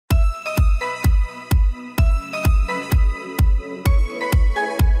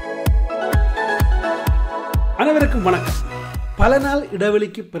அனைவருக்கும் வணக்கம். பல நாள்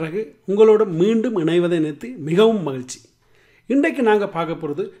இடைவெளிக்கு பிறகு உங்களோட மீண்டும் இணைவதை நினைத்து மிகவும் மகிழ்ச்சி. இன்றைக்கு நாங்கள் பார்க்க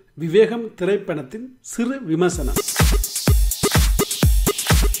போகிறது விவேகம் திரைப்படத்தின் சிறு விமர்சனம்.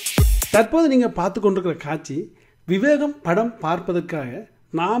 தற்போது நீங்கள் பார்த்து கொண்டிருக்கிற காட்சி விவேகம் படம் பார்ப்பதற்காக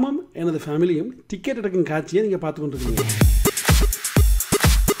நாமும் எனது ஃபேமிலியும் டிக்கெட் எடுக்கும் காட்சியை நீங்கள் பார்த்து கொண்டிருக்கீங்க.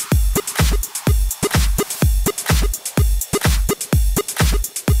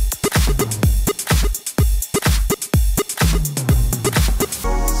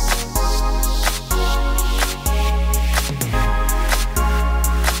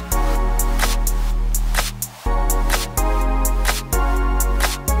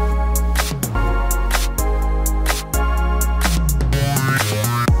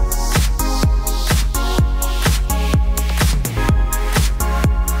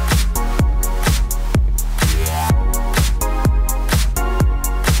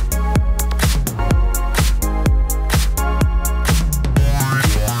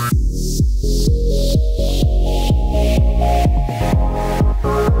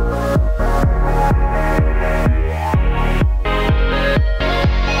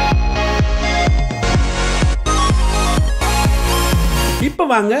 இப்போ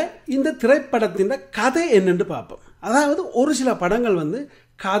வாங்க இந்த திரைப்படத்தின் கதை என்னென்று பார்ப்போம். அதாவது ஒரு சில படங்கள்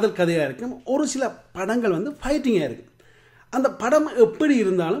காதல் கதையாக இருக்கும், ஒரு சில படங்கள் ஃபைட்டிங்காக இருக்கும். அந்த படம் எப்படி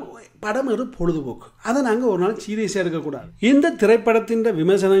இருந்தாலும் படம் ஒரு பொழுதுபோக்கு, அதை நாங்கள் ஒரு நாள் சீரியஸாக எடுக்கக்கூடாது. இந்த திரைப்படத்தின்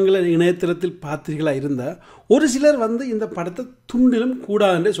விமர்சனங்களை இணையதளத்தில் பார்த்தீர்களா இருந்தால் ஒரு சிலர் இந்த படத்தை துண்டிலும்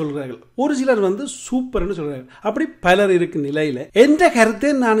கூடாதுன்றே சொல்கிறார்கள், ஒரு சிலர் சூப்பர்னு சொல்கிறார்கள். அப்படி பலர் இருக்கும் நிலையில் என்ற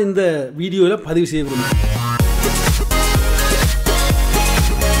கருத்தை நான் இந்த வீடியோவில் பதிவு செய்ய விரும்புகிறேன்.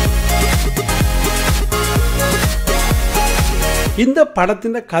 இந்த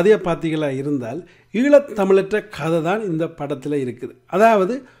படத்தின் கதையை பார்த்தீங்களா இருந்தால் ஈழத்தமிழற்ற கதை தான் இந்த படத்தில் இருக்குது.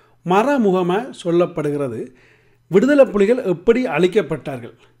 அதாவது மறைமுகமாக சொல்லப்படுகிறது விடுதலை புலிகள் எப்படி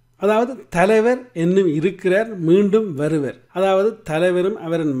அழிக்கப்பட்டார்கள், அதாவது தலைவர் என்னும் இருக்கிறார் மீண்டும் வருவர், அதாவது தலைவரும்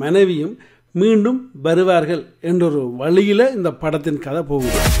அவரின் மனைவியும் மீண்டும் வருவார்கள் என்றொரு வழியில் இந்த படத்தின் கதை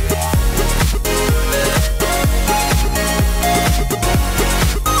போகுது.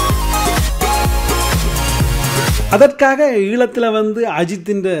 அதற்காக ஈழத்தில்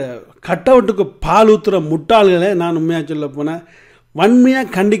அஜித்தின் கட் அவுட்டுக்கு பால் ஊற்றுற முட்டாள்களை நான் உண்மையாக சொல்ல போனேன்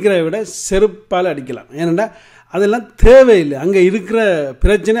வன்மையாக கண்டிக்கிறத விட செருப்பால் அடிக்கலாம். ஏனெண்டா அதெல்லாம் தேவையில்லை, அங்கே இருக்கிற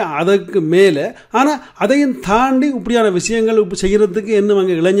பிரச்சனை அதற்கு மேலே. ஆனால் அதையும் தாண்டி இப்படியான விஷயங்கள் செய்கிறதுக்கு இன்னும்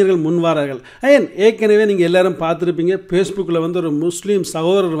அங்கே இளைஞர்கள் முன்வாரார்கள். ஏன் ஏற்கனவே நீங்கள் எல்லாரும் பார்த்துருப்பீங்க, ஃபேஸ்புக்கில் ஒரு முஸ்லீம்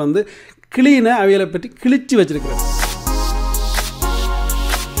சகோதரர் கிளீனை அவைகளை பற்றி கிழிச்சு வச்சிருக்கிறார்.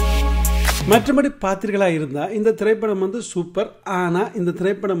 மற்றபடி பார்த்தீர்களா இருந்தால் இந்த திரைப்படம் சூப்பர். ஆனால் இந்த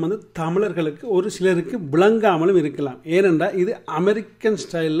திரைப்படம் தமிழர்களுக்கு ஒரு சிலருக்கு விளங்காமலும் இருக்கலாம். ஏனென்றால் இது அமெரிக்கன்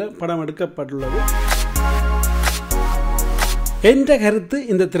ஸ்டைலில் படம் எடுக்கப்பட்டுள்ளது என்ற கருத்து.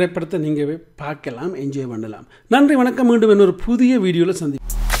 இந்த திரைப்படத்தை நீங்கள் பார்க்கலாம், என்ஜாய் பண்ணலாம். நன்றி, வணக்கம். மீண்டும் இன்னொரு புதிய வீடியோவில்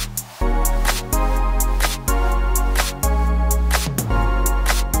சந்திப்போம்.